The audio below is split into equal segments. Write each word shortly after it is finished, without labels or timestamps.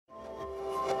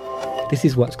This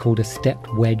is what's called a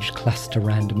stepped wedge cluster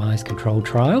randomised controlled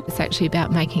trial. It's actually about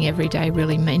making every day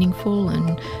really meaningful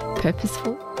and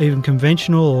purposeful. Even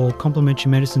conventional or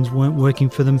complementary medicines weren't working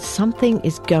for them. Something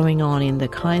is going on in the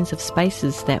kinds of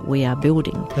spaces that we are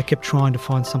building. They kept trying to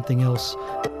find something else.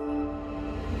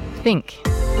 Think.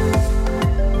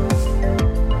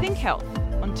 Think Health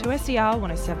on 2SER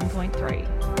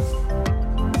 107.3.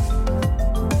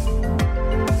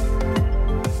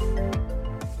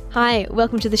 Hi,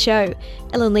 welcome to the show.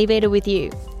 Ellen Leaveater with you.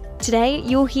 Today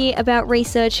you'll hear about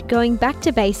research going back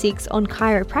to basics on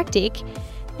chiropractic,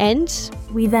 and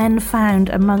we then found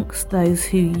amongst those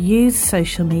who use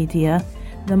social media,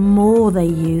 the more they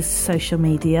used social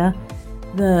media,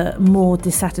 the more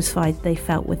dissatisfied they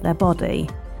felt with their body.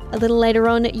 A little later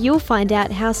on, you'll find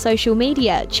out how social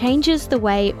media changes the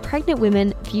way pregnant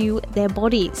women view their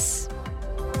bodies.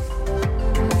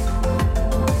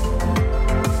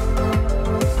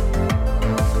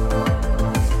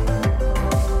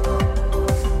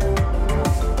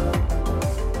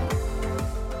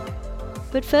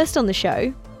 But first on the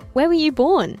show, where were you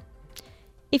born?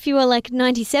 If you were like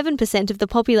 97% of the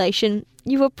population,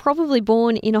 you were probably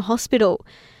born in a hospital.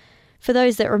 For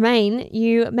those that remain,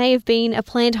 you may have been a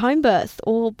planned home birth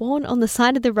or born on the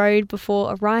side of the road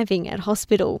before arriving at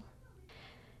hospital.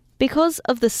 Because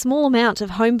of the small amount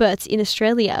of home births in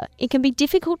Australia, it can be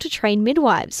difficult to train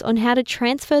midwives on how to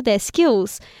transfer their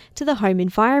skills to the home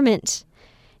environment.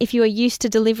 If you are used to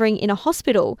delivering in a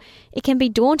hospital, it can be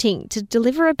daunting to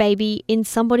deliver a baby in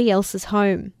somebody else's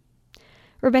home.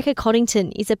 Rebecca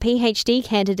Coddington is a PhD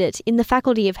candidate in the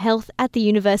Faculty of Health at the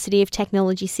University of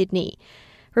Technology, Sydney.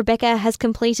 Rebecca has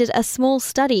completed a small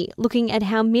study looking at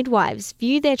how midwives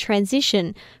view their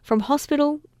transition from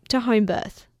hospital to home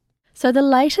birth. So the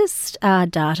latest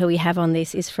data we have on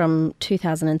this is from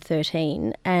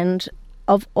 2013, and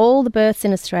of all the births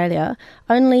in Australia,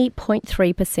 only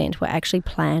 0.3% were actually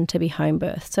planned to be home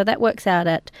births. So that works out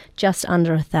at just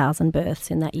under 1,000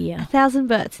 births in that year. 1,000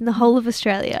 births in the whole of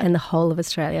Australia? In the whole of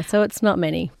Australia. So it's not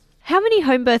many. How many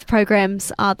home birth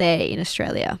programs are there in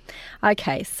Australia?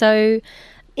 Okay, so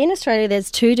in Australia,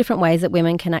 there's two different ways that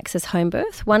women can access home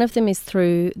birth. One of them is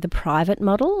through the private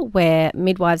model, where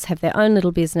midwives have their own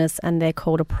little business and they're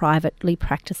called a privately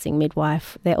practicing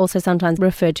midwife. They're also sometimes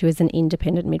referred to as an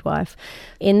independent midwife.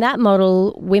 In that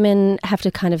model, women have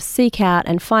to kind of seek out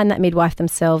and find that midwife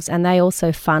themselves, and they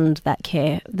also fund that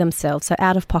care themselves. So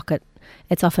out of pocket,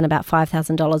 it's often about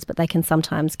 $5,000, but they can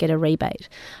sometimes get a rebate.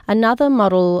 Another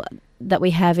model that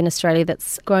we have in Australia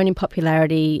that's grown in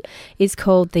popularity is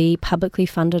called the publicly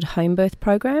funded home birth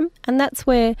program, and that's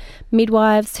where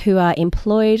midwives who are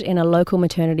employed in a local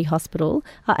maternity hospital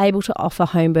are able to offer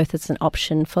home birth as an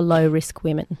option for low-risk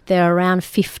women. There are around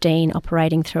 15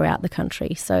 operating throughout the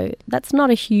country, so that's not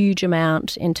a huge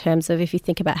amount in terms of if you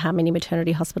think about how many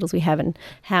maternity hospitals we have and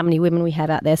how many women we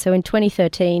have out there. So in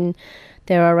 2013,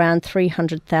 there are around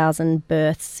 300,000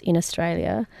 births in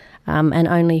Australia, and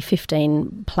only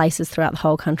 15 places throughout the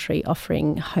whole country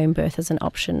offering home birth as an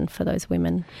option for those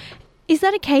women. Is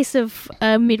that a case of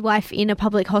a midwife in a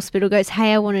public hospital goes,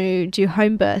 hey, I want to do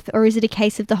home birth, or is it a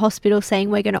case of the hospital saying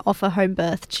we're going to offer home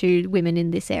birth to women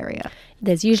in this area?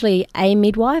 There's usually a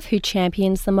midwife who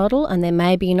champions the model, and there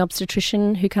may be an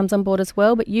obstetrician who comes on board as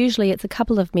well, but usually it's a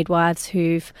couple of midwives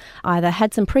who've either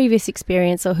had some previous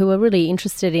experience or who are really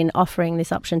interested in offering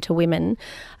this option to women,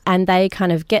 and they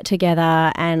kind of get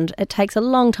together, and it takes a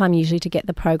long time usually to get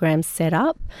the program set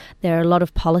up. There are a lot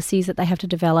of policies that they have to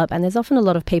develop, and there's often a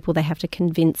lot of people they have to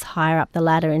convince higher up the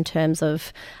ladder in terms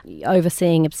of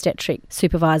overseeing obstetric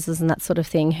supervisors and that sort of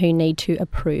thing who need to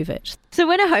approve it. So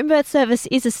when a home birth service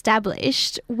is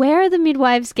established, where are the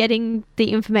midwives getting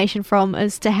the information from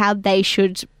as to how they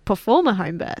should perform a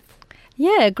home birth?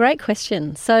 Yeah, great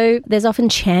question. So there's often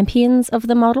champions of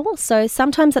the model. So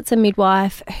sometimes that's a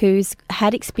midwife who's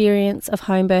had experience of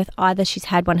home birth. Either she's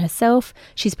had one herself,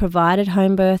 she's provided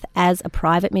home birth as a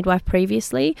private midwife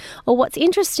previously. Or what's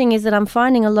interesting is that I'm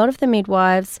finding a lot of the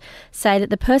midwives say that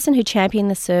the person who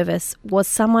championed the service was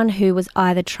someone who was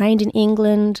either trained in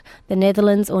England, the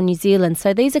Netherlands or New Zealand.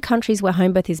 So these are countries where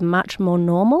home birth is much more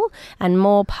normal and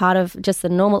more part of just the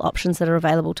normal options that are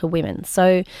available to women.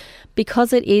 So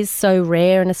because it is so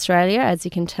rare in Australia, as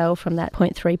you can tell from that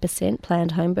 0.3%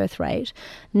 planned home birth rate,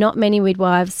 not many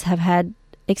midwives have had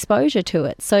exposure to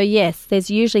it. So yes, there's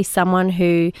usually someone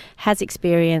who has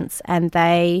experience and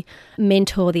they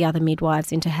mentor the other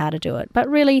midwives into how to do it. But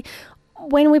really,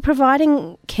 When we're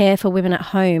providing care for women at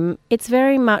home, it's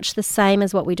very much the same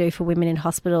as what we do for women in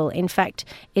hospital. In fact,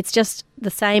 it's just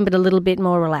the same but a little bit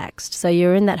more relaxed. So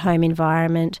you're in that home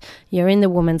environment, you're in the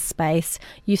woman's space,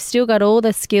 you've still got all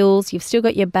the skills, you've still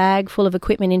got your bag full of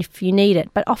equipment if you need it,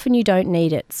 but often you don't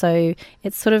need it. So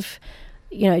it's sort of,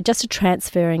 just a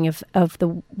transferring of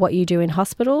what you do in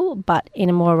hospital, but in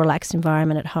a more relaxed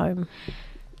environment at home.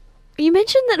 You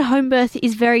mentioned that home birth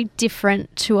is very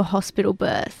different to a hospital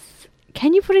birth.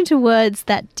 Can you put into words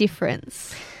that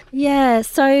difference? Yeah,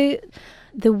 so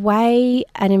the way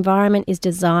an environment is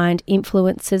designed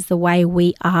influences the way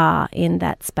we are in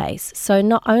that space. So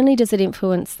not only does it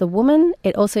influence the woman,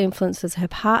 it also influences her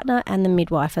partner and the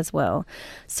midwife as well.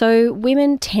 So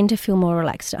women tend to feel more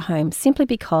relaxed at home simply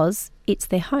because it's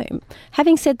their home.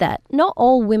 Having said that, not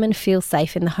all women feel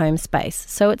safe in the home space.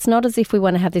 So it's not as if we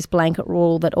want to have this blanket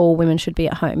rule that all women should be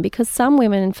at home, because some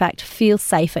women, in fact, feel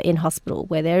safer in hospital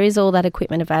where there is all that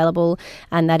equipment available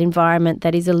and that environment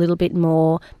that is a little bit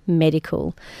more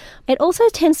medical. It also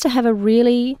tends to have a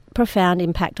really profound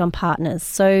impact on partners.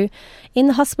 So in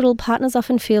the hospital, partners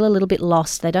often feel a little bit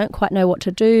lost. They don't quite know what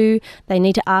to do. They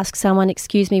need to ask someone,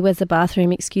 excuse me, where's the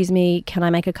bathroom? Excuse me, can I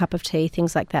make a cup of tea?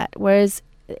 Things like that. Whereas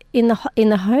in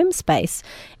the home space,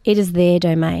 it is their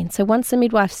domain. So once the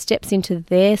midwife steps into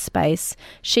their space,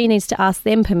 she needs to ask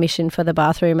them permission for the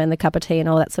bathroom and the cup of tea and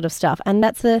all that sort of stuff. And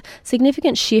that's a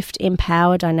significant shift in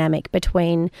power dynamic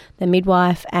between the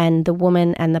midwife and the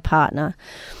woman and the partner.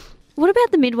 What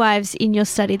about the midwives in your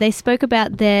study? They spoke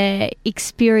about their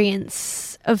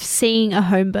experience of seeing a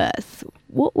home birth.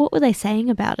 What were they saying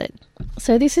about it?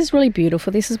 So this is really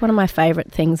beautiful. This is one of my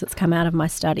favourite things that's come out of my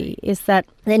study, is that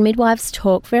then midwives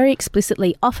talk very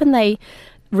explicitly. Often they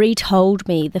retold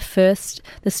me the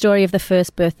story of the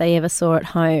first birth they ever saw at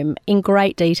home in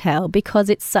great detail because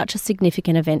it's such a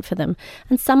significant event for them.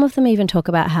 And some of them even talk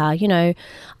about how,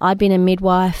 I'd been a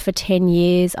midwife for 10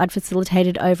 years, I'd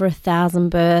facilitated over 1,000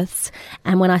 births,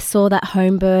 and when I saw that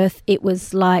home birth, it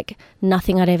was like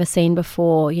nothing I'd ever seen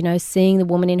before, seeing the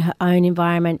woman in her own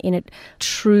environment in a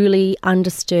truly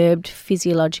undisturbed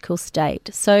physiological state.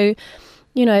 So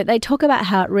they talk about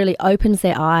how it really opens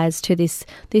their eyes to this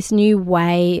new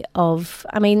way of,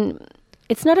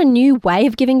 it's not a new way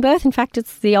of giving birth. In fact,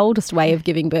 it's the oldest way of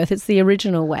giving birth. It's the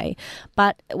original way.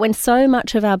 But when so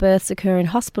much of our births occur in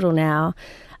hospital now,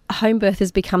 home birth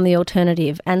has become the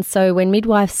alternative. And so when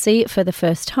midwives see it for the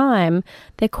first time,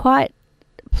 they're quite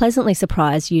pleasantly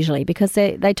surprised usually, because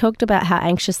they talked about how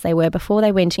anxious they were before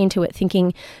they went into it,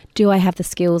 thinking, do I have the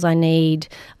skills I need?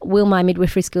 Will my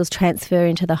midwifery skills transfer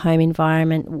into the home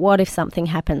environment? What if something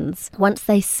happens? Once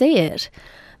they see it,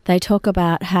 they talk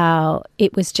about how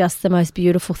it was just the most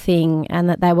beautiful thing and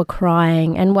that they were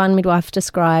crying. And one midwife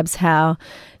describes how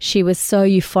she was so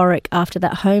euphoric after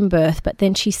that home birth, but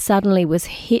then she suddenly was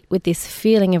hit with this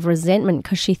feeling of resentment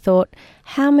because she thought,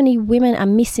 how many women are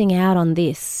missing out on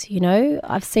this?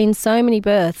 I've seen so many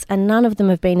births and none of them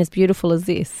have been as beautiful as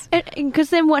this.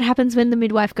 Because then what happens when the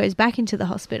midwife goes back into the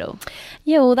hospital?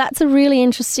 Yeah, well, that's a really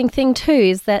interesting thing too,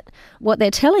 is that what they're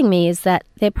telling me is that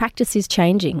their practice is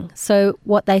changing. So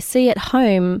what they see at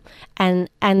home and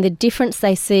the difference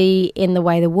they see in the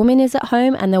way the woman is at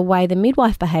home and the way the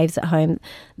midwife behaves at home,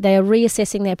 they are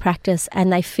reassessing their practice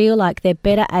and they feel like they're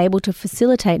better able to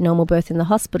facilitate normal birth in the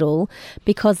hospital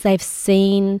because they've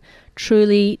seen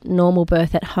truly normal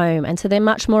birth at home. And so they're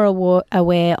much more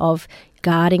aware of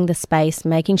guarding the space,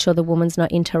 making sure the woman's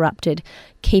not interrupted,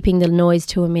 keeping the noise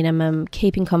to a minimum,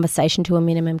 keeping conversation to a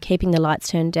minimum, keeping the lights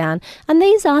turned down. And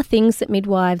these are things that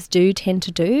midwives do tend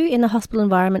to do in the hospital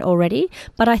environment already,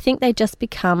 but I think they just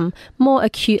become more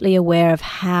acutely aware of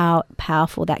how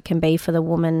powerful that can be for the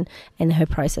woman in her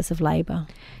process of labour.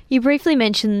 You briefly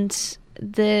mentioned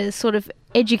the sort of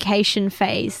education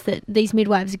phase that these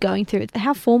midwives are going through.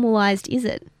 How formalised is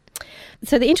it?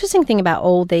 So the interesting thing about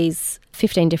all these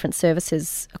 15 different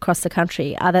services across the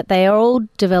country are that they are all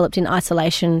developed in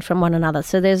isolation from one another.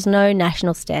 So there's no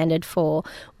national standard for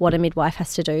what a midwife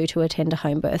has to do to attend a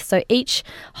home birth. So each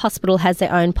hospital has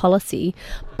their own policy,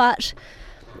 but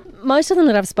most of them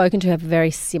that I've spoken to have a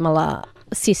very similar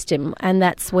system, and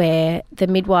that's where the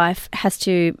midwife has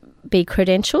to be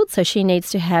credentialed, so she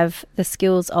needs to have the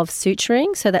skills of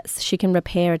suturing so that she can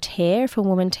repair a tear if a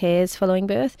woman tears following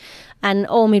birth, and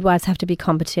all midwives have to be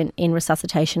competent in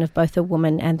resuscitation of both the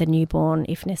woman and the newborn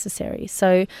if necessary.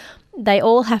 So they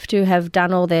all have to have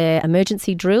done all their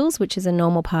emergency drills, which is a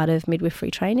normal part of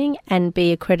midwifery training, and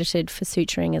be accredited for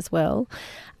suturing as well.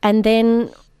 And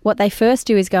then what they first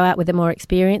do is go out with a more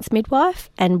experienced midwife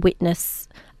and witness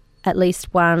at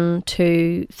least 1,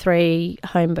 2, 3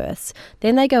 home births.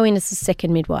 Then they go in as a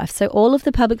second midwife. So all of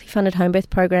the publicly funded home birth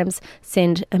programs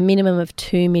send a minimum of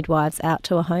 2 midwives out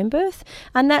to a home birth.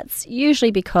 And that's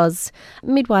usually because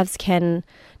midwives can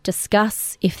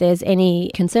discuss if there's any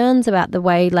concerns about the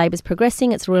way labour's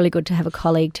progressing. It's really good to have a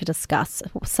colleague to discuss,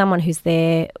 someone who's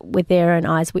there with their own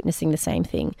eyes witnessing the same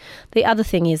thing. The other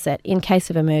thing is that in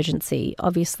case of emergency,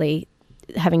 obviously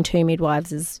having 2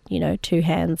 midwives is, 2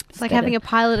 hands. It's like having a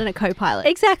pilot and a co-pilot.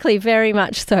 Exactly, very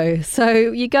much so. So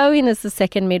you go in as the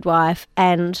second midwife,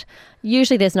 and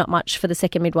usually there's not much for the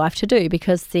second midwife to do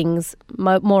because things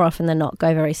more often than not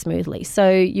go very smoothly.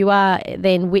 So you are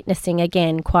then witnessing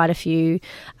again quite a few,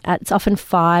 it's often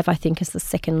 5 I think as the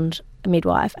second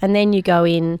midwife, and then you go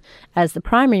in as the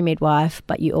primary midwife,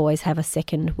 but you always have a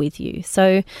second with you.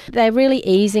 So they're really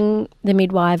easing the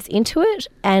midwives into it.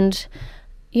 And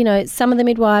some of the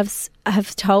midwives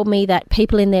have told me that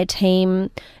people in their team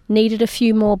needed a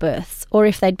few more births, or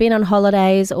if they'd been on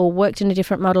holidays or worked in a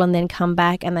different model and then come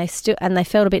back and they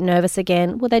felt a bit nervous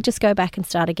again, well, they'd just go back and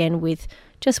start again with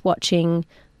just watching,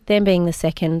 them being the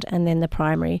second and then the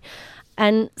primary.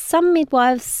 And some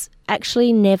midwives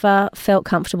actually never felt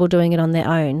comfortable doing it on their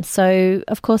own. So,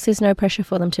 of course, there's no pressure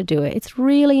for them to do it. It's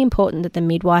really important that the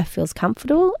midwife feels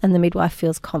comfortable and the midwife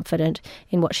feels confident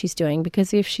in what she's doing,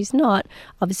 because if she's not,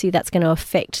 obviously that's going to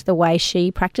affect the way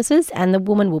she practices, and the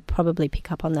woman will probably pick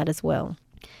up on that as well.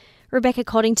 Rebecca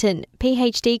Coddington,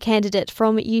 PhD candidate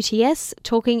from UTS,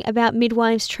 talking about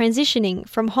midwives transitioning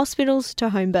from hospitals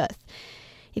to home birth.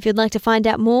 If you'd like to find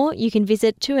out more, you can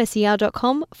visit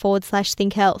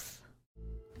 2ser.com/thinkhealth.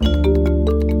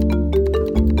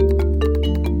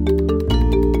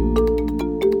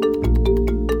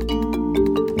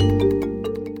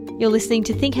 You're listening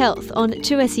to Think Health on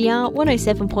 2SER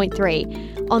 107.3,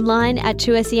 online at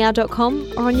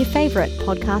 2ser.com or on your favourite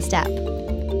podcast app.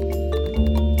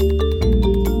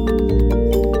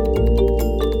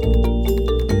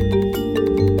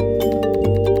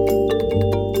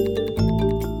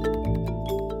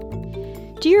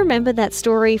 Do you remember that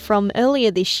story from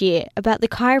earlier this year about the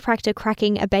chiropractor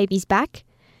cracking a baby's back?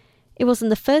 It wasn't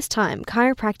the first time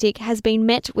chiropractic has been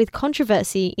met with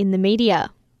controversy in the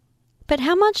media. But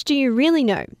how much do you really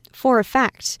know, for a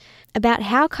fact, about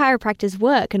how chiropractors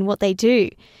work and what they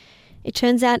do? It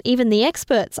turns out even the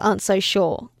experts aren't so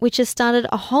sure, which has started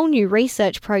a whole new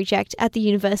research project at the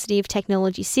University of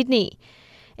Technology, Sydney.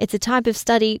 It's a type of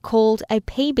study called a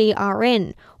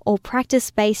PBRN, or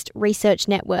Practice-Based Research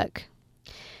Network.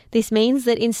 This means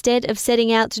that instead of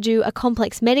setting out to do a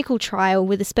complex medical trial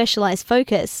with a specialised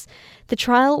focus, the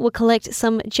trial will collect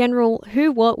some general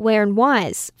who, what, where and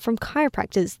whys from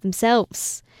chiropractors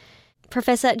themselves.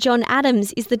 Professor John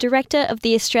Adams is the director of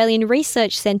the Australian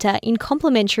Research Centre in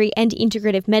Complementary and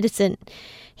Integrative Medicine.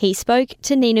 He spoke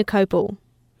to Nina Kopel.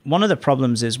 One of the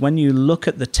problems is when you look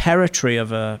at the territory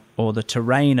of or the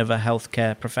terrain of a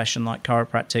healthcare profession like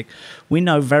chiropractic, we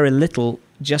know very little,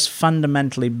 just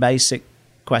fundamentally basic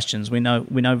questions. We know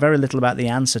very little about the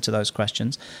answer to those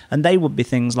questions, and they would be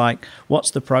things like,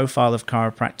 what's the profile of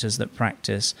chiropractors that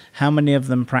practice? How many of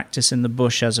them practice in the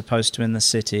bush as opposed to in the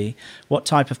city? What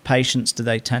type of patients do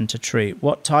they tend to treat?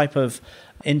 What type of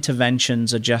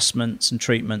interventions, adjustments and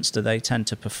treatments do they tend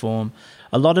to perform?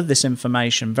 A lot of this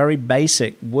information, very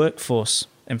basic workforce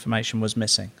information, was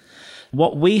missing.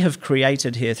 What we have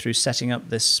created here through setting up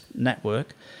this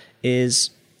network is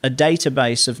a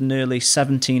database of nearly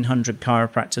 1,700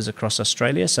 chiropractors across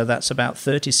Australia. So that's about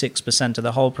 36% of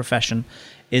the whole profession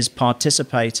is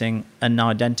participating and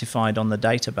identified on the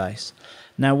database.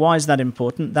 Now, why is that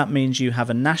important? That means you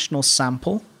have a national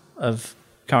sample of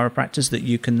chiropractors that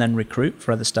you can then recruit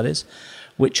for other studies,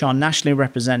 which are nationally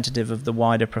representative of the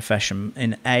wider profession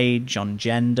in age, on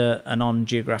gender, and on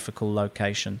geographical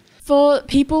location. For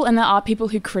people, and there are people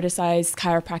who criticise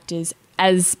chiropractors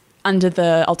as under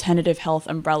the alternative health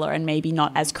umbrella and maybe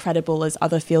not as credible as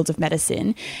other fields of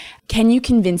medicine, can you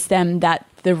convince them that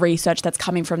the research that's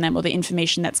coming from them or the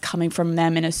information that's coming from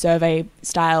them in a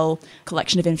survey-style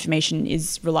collection of information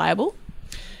is reliable?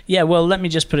 Yeah, well, let me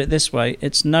just put it this way.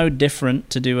 It's no different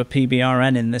to do a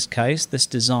PBRN in this case, this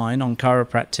design on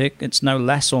chiropractic. It's no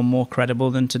less or more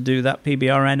credible than to do that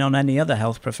PBRN on any other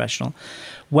health professional.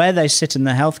 Where they sit in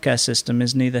the healthcare system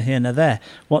is neither here nor there.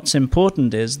 What's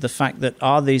important is the fact that,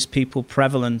 are these people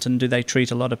prevalent and do they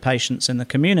treat a lot of patients in the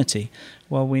community?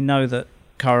 Well, we know that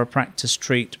chiropractors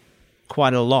treat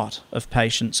quite a lot of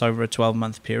patients over a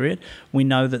 12-month period. We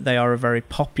know that they are a very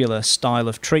popular style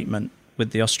of treatment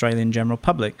with the Australian general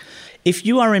public. If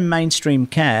you are in mainstream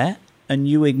care and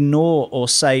you ignore or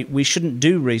say we shouldn't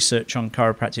do research on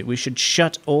chiropractic, we should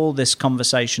shut all this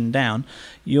conversation down,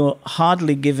 you're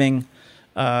hardly giving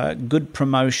good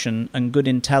promotion and good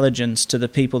intelligence to the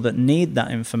people that need that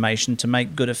information to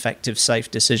make good, effective, safe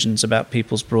decisions about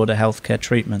people's broader healthcare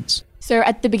treatments. So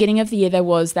at the beginning of the year, there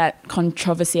was that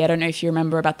controversy, I don't know if you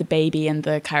remember, about the baby and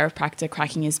the chiropractor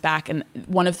cracking his back. And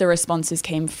one of the responses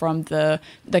came from the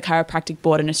chiropractic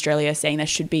board in Australia saying there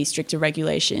should be stricter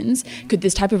regulations. Could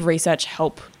this type of research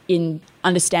help in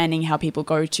understanding how people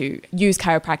go to use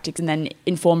chiropractics and then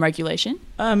inform regulation?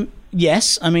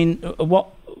 Yes. I mean,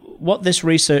 what this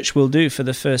research will do for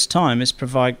the first time is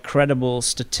provide credible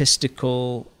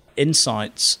statistical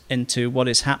insights into what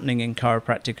is happening in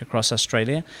chiropractic across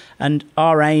Australia. And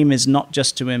our aim is not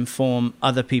just to inform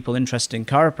other people interested in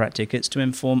chiropractic, it's to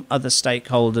inform other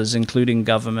stakeholders, including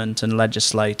government and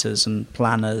legislators and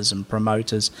planners and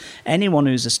promoters, anyone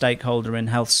who's a stakeholder in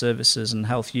health services and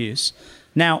health use.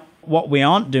 Now, what we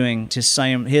aren't doing is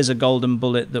saying, here's a golden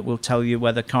bullet that will tell you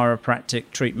whether chiropractic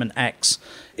treatment X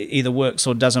either works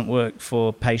or doesn't work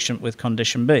for patient with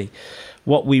condition B.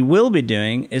 What we will be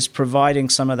doing is providing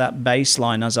some of that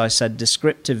baseline, as I said,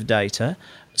 descriptive data,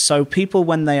 so people,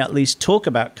 when they at least talk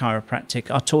about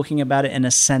chiropractic, are talking about it in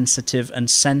a sensitive and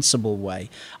sensible way.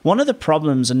 One of the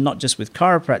problems, and not just with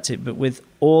chiropractic, but with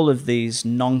all of these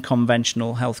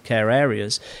non-conventional healthcare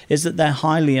areas, is that they're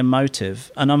highly emotive.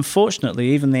 And unfortunately,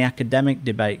 even the academic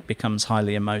debate becomes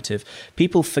highly emotive.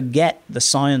 People forget the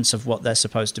science of what they're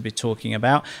supposed to be talking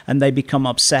about, and they become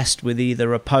obsessed with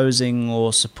either opposing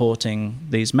or supporting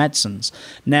these medicines.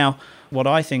 Now, what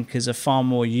I think is a far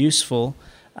more useful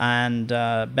and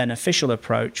beneficial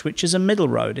approach, which is a middle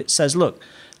road. It says, look,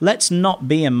 let's not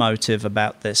be emotive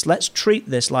about this. Let's treat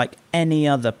this like any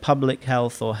other public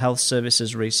health or health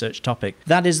services research topic.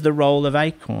 That is the role of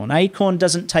ACORN. ACORN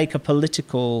doesn't take a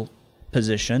political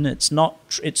position. It's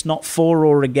not for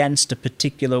or against a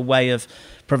particular way of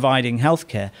providing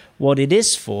healthcare. What it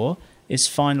is for is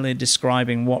finally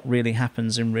describing what really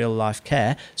happens in real life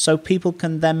care, so people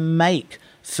can then make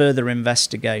further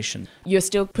investigation. You're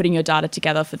still putting your data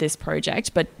together for this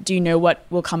project, but do you know what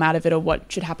will come out of it or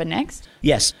what should happen next?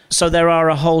 Yes. So there are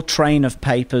a whole train of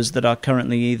papers that are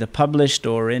currently either published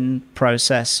or in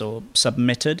process or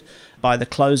submitted. By the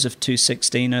close of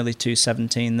 2016, early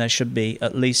 2017, there should be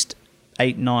at least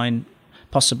 8, 9,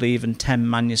 possibly even 10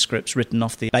 manuscripts written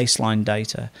off the baseline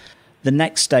data. The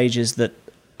next stage is that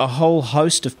a whole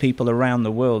host of people around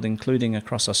the world, including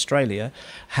across Australia,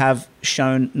 have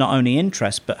shown not only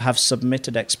interest, but have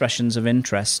submitted expressions of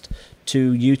interest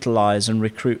to utilize and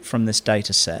recruit from this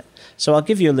data set. So I'll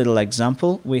give you a little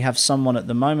example. We have someone at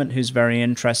the moment who's very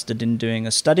interested in doing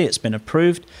a study. It's been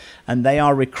approved, and they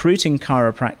are recruiting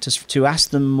chiropractors to ask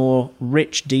them more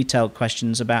rich, detailed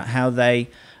questions about how they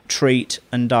treat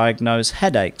and diagnose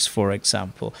headaches, for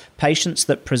example. Patients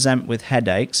that present with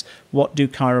headaches, what do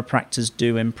chiropractors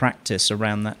do in practice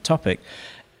around that topic?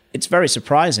 It's very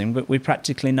surprising, but we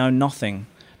practically know nothing.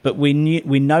 But we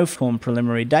know from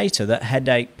preliminary data that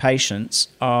headache patients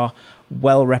are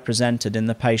well represented in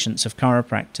the patients of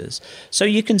chiropractors. So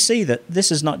you can see that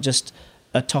this is not just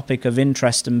a topic of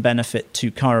interest and benefit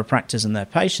to chiropractors and their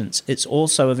patients. It's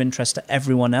also of interest to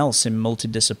everyone else in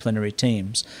multidisciplinary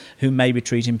teams who may be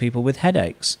treating people with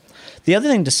headaches. The other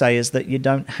thing to say is that you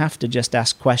don't have to just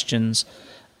ask questions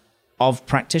of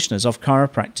practitioners, of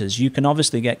chiropractors. You can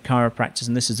obviously get chiropractors,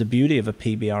 and this is the beauty of a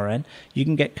PBRN, you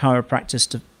can get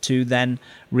chiropractors to then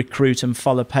recruit and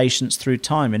follow patients through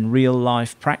time in real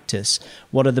life practice.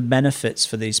 What are the benefits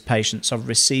for these patients of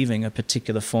receiving a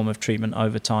particular form of treatment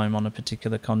over time on a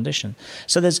particular condition?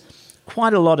 So there's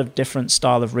quite a lot of different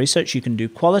style of research. You can do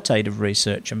qualitative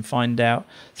research and find out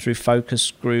through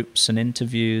focus groups and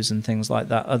interviews and things like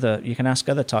that. You can ask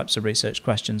other types of research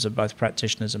questions of both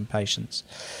practitioners and patients.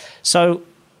 So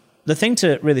the thing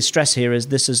to really stress here is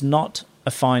this is not a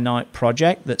finite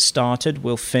project that started,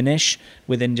 will finish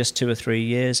within just 2 or 3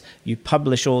 years. You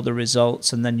publish all the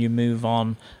results and then you move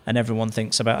on and everyone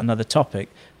thinks about another topic.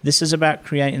 This is about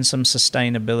creating some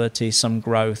sustainability, some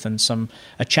growth, and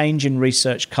a change in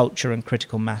research culture and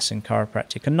critical mass in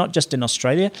chiropractic. And not just in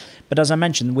Australia, but as I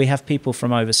mentioned, we have people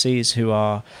from overseas who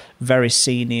are very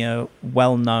senior,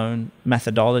 well-known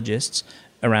methodologists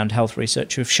around health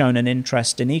research who have shown an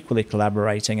interest in equally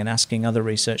collaborating and asking other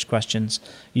research questions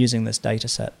using this data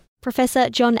set. Professor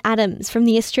John Adams from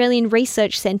the Australian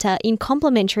Research Centre in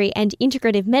Complementary and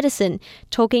Integrative Medicine,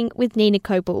 talking with Nina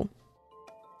Kopel.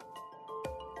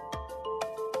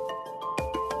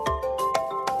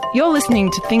 You're listening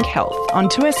to Think Health on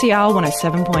 2SER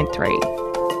 107.3.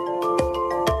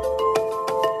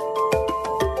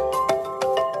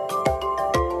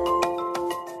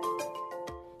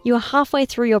 You are halfway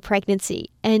through your pregnancy,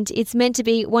 and it's meant to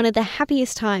be one of the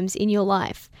happiest times in your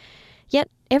life. Yet,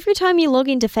 every time you log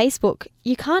into Facebook,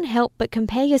 you can't help but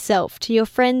compare yourself to your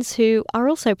friends who are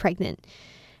also pregnant.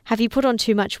 Have you put on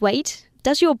too much weight?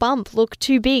 Does your bump look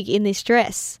too big in this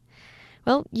dress?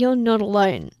 Well, you're not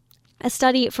alone. A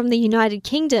study from the United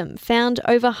Kingdom found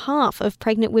over half of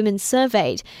pregnant women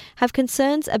surveyed have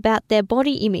concerns about their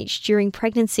body image during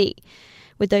pregnancy,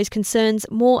 with those concerns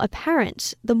more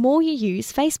apparent the more you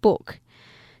use Facebook.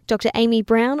 Dr. Amy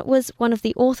Brown was one of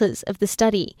the authors of the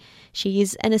study. She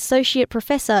is an associate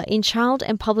professor in child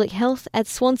and public health at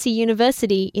Swansea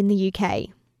University in the UK.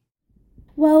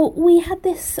 Well, we had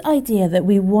this idea that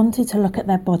we wanted to look at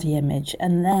their body image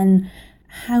and then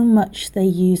how much they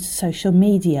used social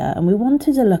media, and we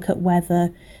wanted to look at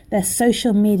whether their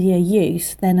social media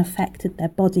use then affected their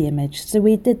body image. So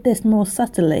we did this more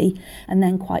subtly and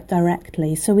then quite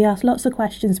directly. So we asked lots of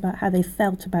questions about how they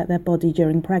felt about their body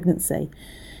during pregnancy.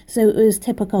 So it was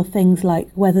typical things like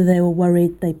whether they were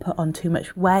worried they put on too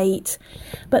much weight,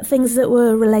 but things that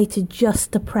were related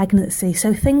just to pregnancy.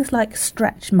 So things like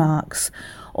stretch marks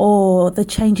or the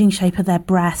changing shape of their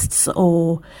breasts,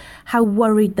 or how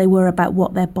worried they were about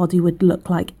what their body would look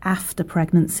like after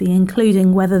pregnancy,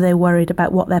 including whether they worried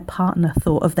about what their partner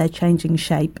thought of their changing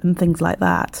shape and things like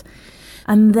that.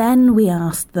 And then we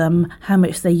asked them how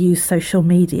much they use social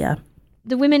media.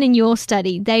 The women in your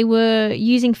study, they were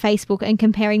using Facebook and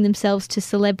comparing themselves to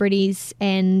celebrities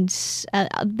and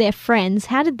their friends.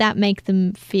 How did that make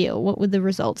them feel? What were the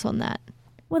results on that?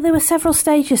 Well, there were several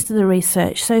stages to the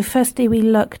research. So firstly, we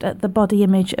looked at the body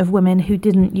image of women who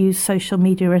didn't use social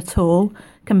media at all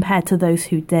compared to those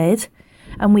who did.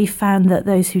 And we found that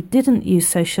those who didn't use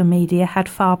social media had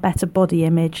far better body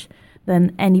image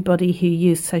than anybody who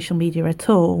used social media at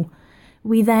all.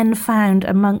 We then found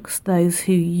amongst those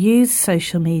who used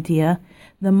social media,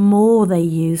 the more they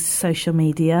used social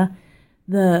media,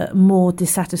 the more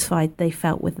dissatisfied they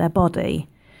felt with their body.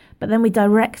 But then we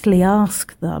directly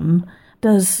asked them,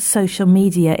 does social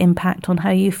media impact on how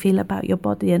you feel about your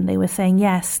body? And they were saying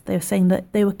yes. They were saying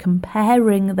that they were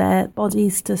comparing their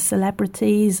bodies to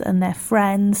celebrities and their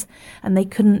friends, and they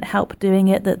couldn't help doing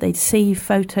it, that they'd see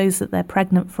photos that their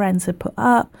pregnant friends had put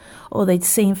up, or they'd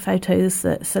seen photos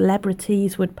that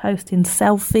celebrities would post in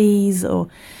selfies or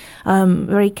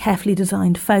very carefully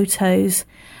designed photos.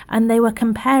 And they were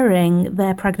comparing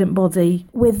their pregnant body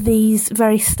with these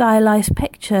very stylized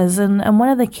pictures. And one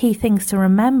of the key things to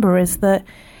remember is that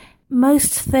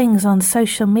most things on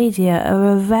social media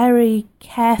are a very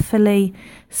carefully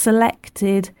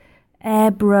selected,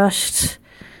 airbrushed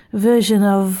version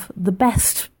of the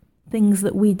best things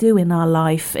that we do in our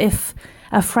life. If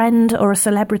a friend or a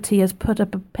celebrity has put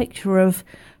up a picture of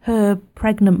her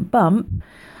pregnant bump,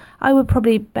 I would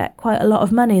probably bet quite a lot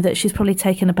of money that she's probably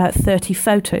taken about 30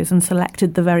 photos and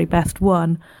selected the very best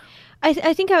one. I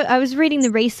think I was reading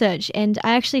the research, and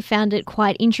I actually found it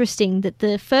quite interesting that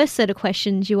the first set of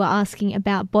questions you were asking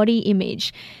about body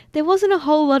image, there wasn't a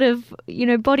whole lot of,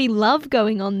 body love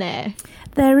going on there.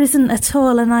 There isn't at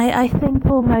all, and I think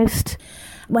almost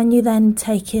when you then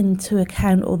take into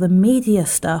account all the media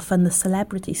stuff and the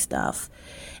celebrity stuff,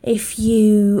 if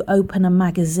you open a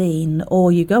magazine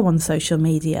or you go on social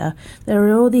media, there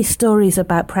are all these stories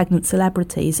about pregnant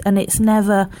celebrities, and it's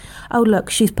never, oh,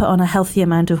 look, she's put on a healthy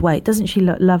amount of weight. Doesn't she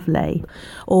look lovely?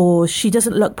 Or she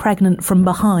doesn't look pregnant from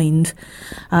behind,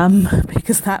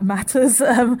 because that matters.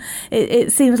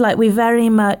 It seems like we very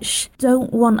much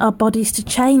don't want our bodies to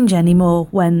change anymore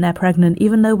when they're pregnant,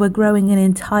 even though we're growing an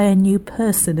entire new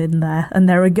person in there and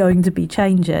there are going to be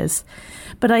changes.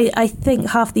 But I think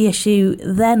half the issue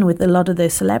then with a lot of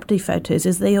those celebrity photos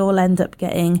is they all end up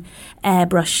getting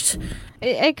airbrushed.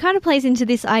 It kind of plays into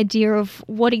this idea of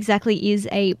what exactly is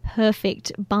a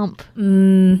perfect bump.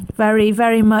 Very,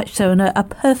 very much so. And a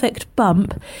perfect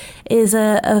bump is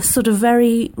a sort of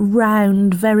very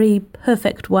round, very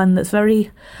perfect one that's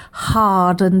very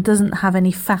hard and doesn't have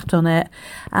any fat on it.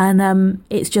 And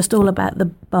it's just all about the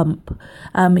bump.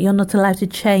 You're not allowed to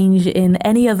change in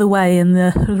any other way in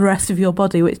the rest of your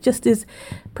body, which just is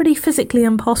pretty physically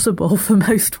impossible for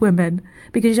most women,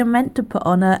 because you're meant to put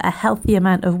on a healthy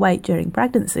amount of weight during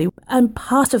pregnancy. And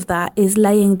part of that is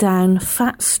laying down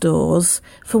fat stores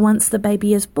for once the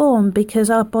baby is born, because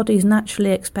our bodies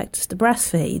naturally expect us to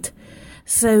breastfeed.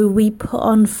 So we put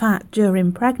on fat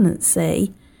during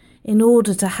pregnancy in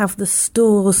order to have the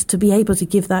stores to be able to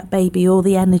give that baby all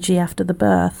the energy after the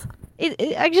birth.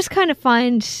 I just kind of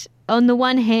find, on the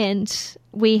one hand,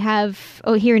 we have,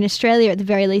 or here in Australia at the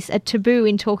very least, a taboo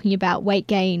in talking about weight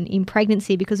gain in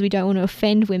pregnancy because we don't want to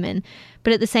offend women.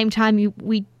 But at the same time,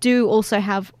 we do also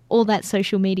have all that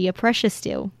social media pressure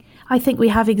still. I think we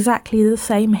have exactly the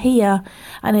same here,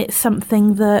 and it's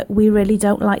something that we really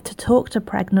don't like to talk to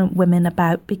pregnant women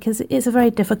about, because it is a very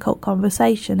difficult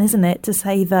conversation, isn't it, to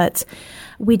say that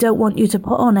we don't want you to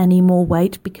put on any more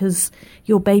weight because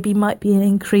your baby might be an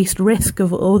increased risk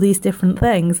of all these different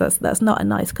things. That's not a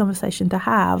nice conversation to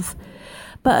have.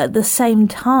 But at the same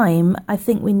time, I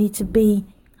think we need to be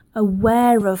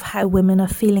aware of how women are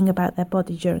feeling about their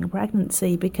body during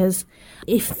pregnancy, because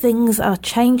if things are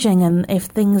changing and if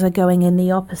things are going in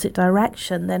the opposite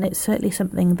direction, then it's certainly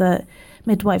something that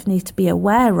midwives need to be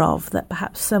aware of, that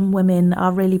perhaps some women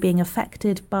are really being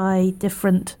affected by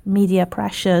different media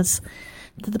pressures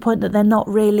to the point that they're not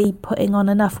really putting on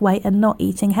enough weight and not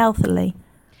eating healthily.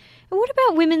 And what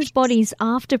about women's bodies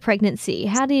after pregnancy?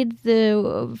 How did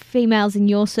the females in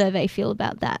your survey feel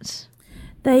about that?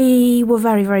 They were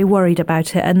very, very worried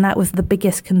about it, and that was the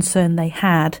biggest concern they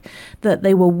had, that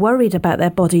they were worried about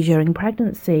their body during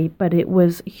pregnancy, but it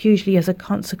was hugely as a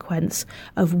consequence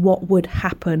of what would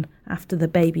happen after the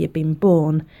baby had been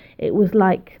born. It was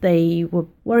like they were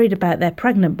worried about their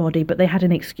pregnant body, but they had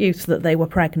an excuse that they were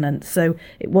pregnant, so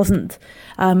it wasn't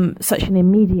such an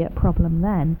immediate problem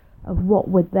then of what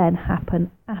would then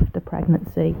happen after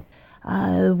pregnancy.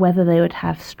 Whether they would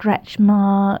have stretch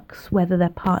marks, whether their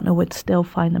partner would still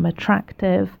find them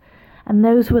attractive. And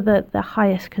those were the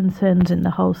highest concerns in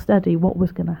the whole study, what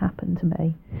was going to happen to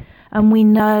me. And we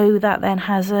know that then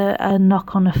has a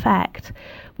knock-on effect.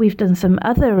 We've done some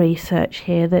other research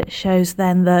here that shows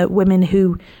then that women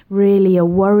who really are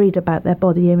worried about their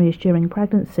body image during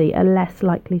pregnancy are less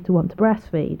likely to want to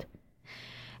breastfeed.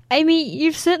 Amy,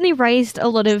 you've certainly raised a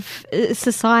lot of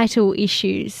societal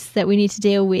issues that we need to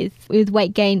deal with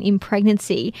weight gain in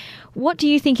pregnancy. What do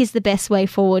you think is the best way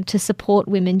forward to support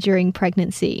women during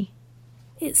pregnancy?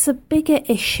 It's a bigger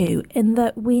issue in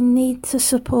that we need to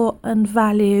support and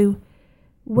value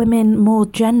women more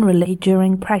generally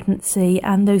during pregnancy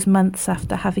and those months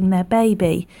after having their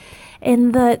baby,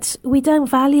 in that we don't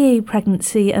value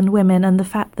pregnancy and women and the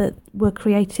fact that we're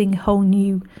creating whole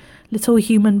new little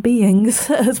human beings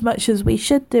as much as we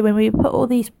should do, and we put all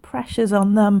these pressures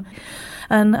on them.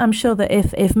 And I'm sure that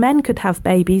if men could have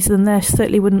babies, then there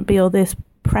certainly wouldn't be all this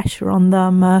pressure on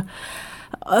them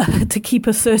to keep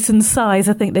a certain size.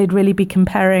 I think they'd really be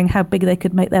comparing how big they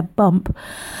could make their bump.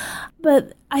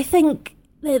 But I think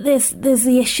there's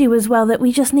the issue as well that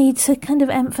we just need to kind of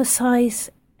emphasise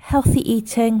healthy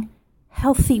eating,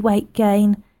 healthy weight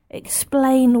gain,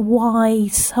 explain why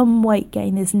some weight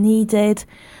gain is needed,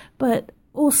 but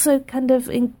also kind of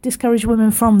discourage women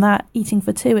from that eating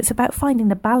for two. It's about finding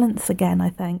the balance again,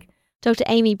 I think. Dr.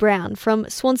 Amy Brown from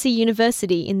Swansea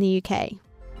University in the UK.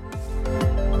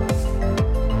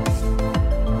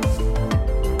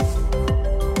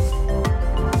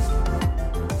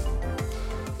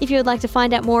 If you would like to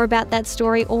find out more about that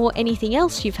story or anything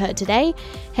else you've heard today,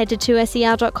 head to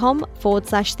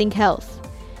 2ser.com/thinkhealth.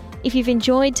 If you've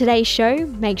enjoyed today's show,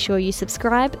 make sure you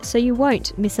subscribe so you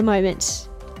won't miss a moment.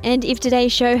 And if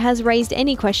today's show has raised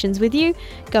any questions with you,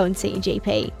 go and see your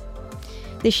GP.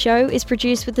 This show is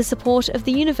produced with the support of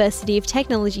the University of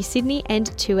Technology Sydney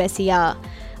and 2SER.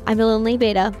 I'm Ellen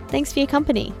Leabeater. Thanks for your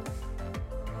company.